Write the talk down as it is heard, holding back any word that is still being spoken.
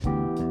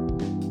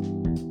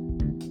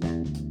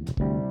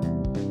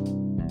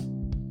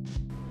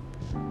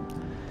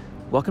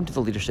Welcome to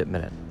the Leadership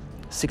Minute,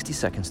 60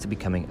 seconds to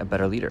becoming a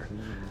better leader.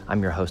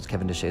 I'm your host,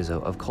 Kevin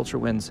DeShazo of Culture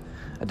Wins,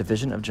 a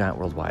division of Giant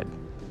Worldwide.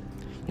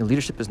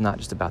 Leadership is not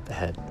just about the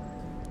head.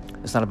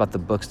 It's not about the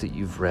books that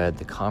you've read,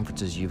 the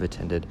conferences you've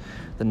attended,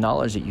 the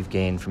knowledge that you've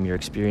gained from your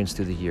experience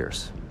through the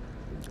years.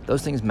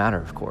 Those things matter,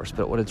 of course,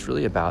 but what it's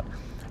really about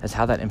is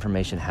how that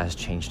information has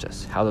changed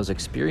us, how those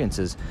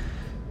experiences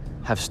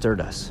have stirred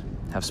us,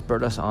 have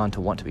spurred us on to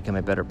want to become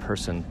a better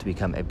person, to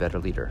become a better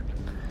leader.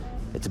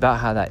 It's about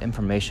how that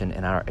information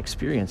and our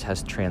experience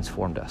has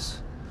transformed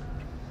us.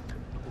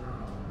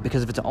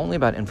 Because if it's only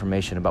about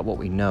information, about what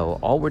we know,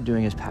 all we're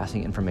doing is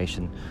passing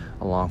information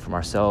along from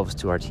ourselves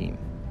to our team.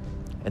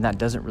 And that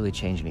doesn't really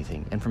change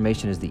anything.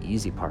 Information is the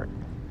easy part.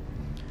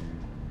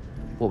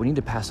 What we need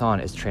to pass on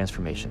is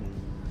transformation.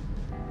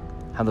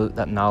 How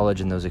that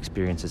knowledge and those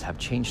experiences have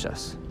changed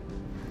us.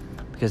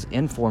 Because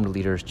informed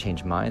leaders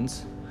change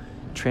minds,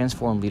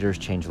 transformed leaders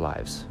change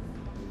lives.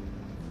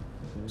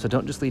 So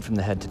don't just lead from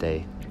the head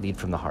today, lead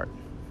from the heart.